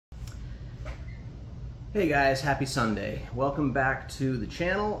Hey guys, happy Sunday. Welcome back to the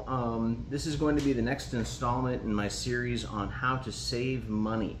channel. This is going to be the next installment in my series on how to save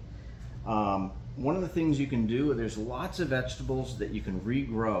money. One of the things you can do, there's lots of vegetables that you can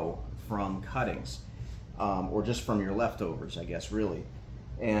regrow from cuttings, or just from your leftovers, I guess, really.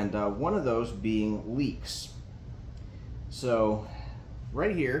 And one of those being leeks. So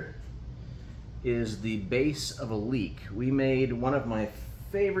right here is the base of a leek. We made one of my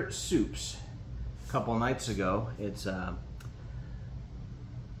favorite soups couple nights ago. It's yeah,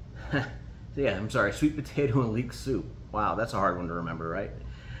 I'm sorry, sweet potato and leek soup. Wow, that's a hard one to remember, right?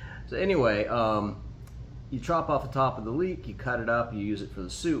 So anyway, you chop off the top of the leek, you cut it up, you use it for the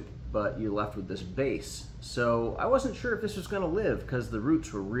soup, but you're left with this base. So I wasn't sure if this was going to live because the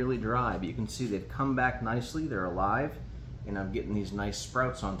roots were really dry, but you can see they've come back nicely, they're alive, and I'm getting these nice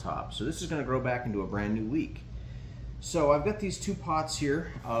sprouts on top. So this is going to grow back into a brand new leek. So I've got these two pots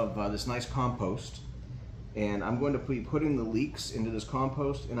here of this nice compost, and I'm going to be putting the leeks into this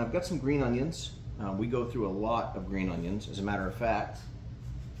compost, and I've got some green onions. We go through a lot of green onions. As a matter of fact,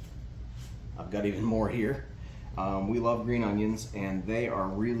 I've got even more here. We love green onions, and they are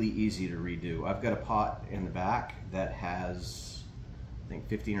really easy to redo. I've got a pot in the back that has, I think,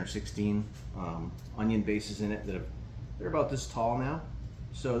 15 or 16 onion bases in it they're about this tall now.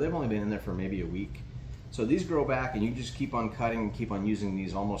 So they've only been in there for maybe a week. So these grow back, and you just keep on cutting and keep on using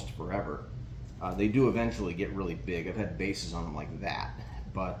these almost forever. They do eventually get really big. I've had bases on them like that,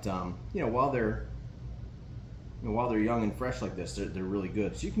 but you know, while they're young and fresh like this, they're really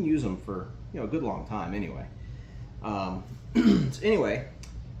good. So you can use them for a good long time anyway. So anyway,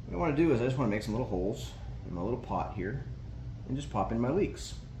 what I want to do is I just want to make some little holes in my little pot here and just pop in my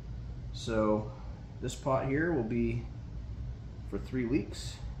leeks. So this pot here will be for 3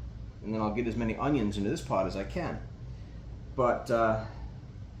 leeks. And then I'll get as many onions into this pot as I can. But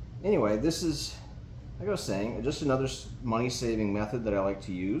anyway, this is, like I was saying, just another money-saving method that I like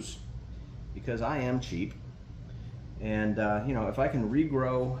to use because I am cheap. And you know, if I can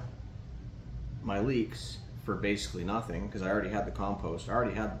regrow my leeks for basically nothing, because I already had the compost, I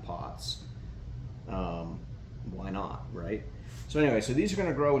already had the pots, why not, right? So anyway, so these are going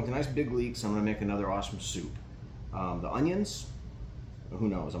to grow into nice big leeks. I'm going to make another awesome soup. The onions, who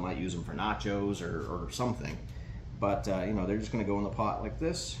knows, I might use them for nachos or something, but you know, they're just going to go in the pot like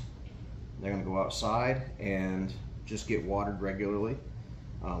this. They're going to go outside and just get watered regularly.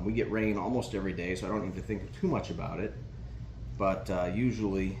 We get rain almost every day, so I don't need to think too much about it, but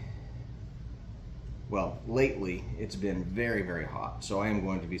usually, well, lately it's been very, very hot, so I am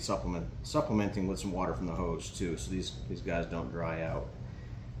going to be supplementing with some water from the hose too, so these guys don't dry out.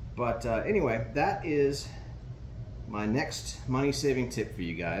 But anyway, that is my next money-saving tip for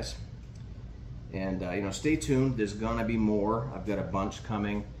you guys. And you know, stay tuned. There's gonna be more. I've got a bunch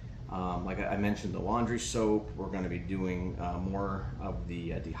coming. Like I mentioned, the laundry soap. We're going to be doing more of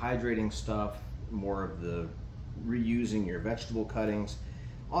the dehydrating stuff, more of the reusing your vegetable cuttings,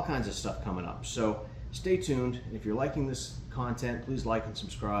 all kinds of stuff coming up. So stay tuned. If you're liking this content, please like and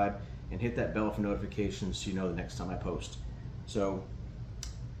subscribe, and hit that bell for notifications so you know the next time I post. So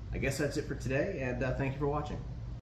I guess that's it for today, and thank you for watching.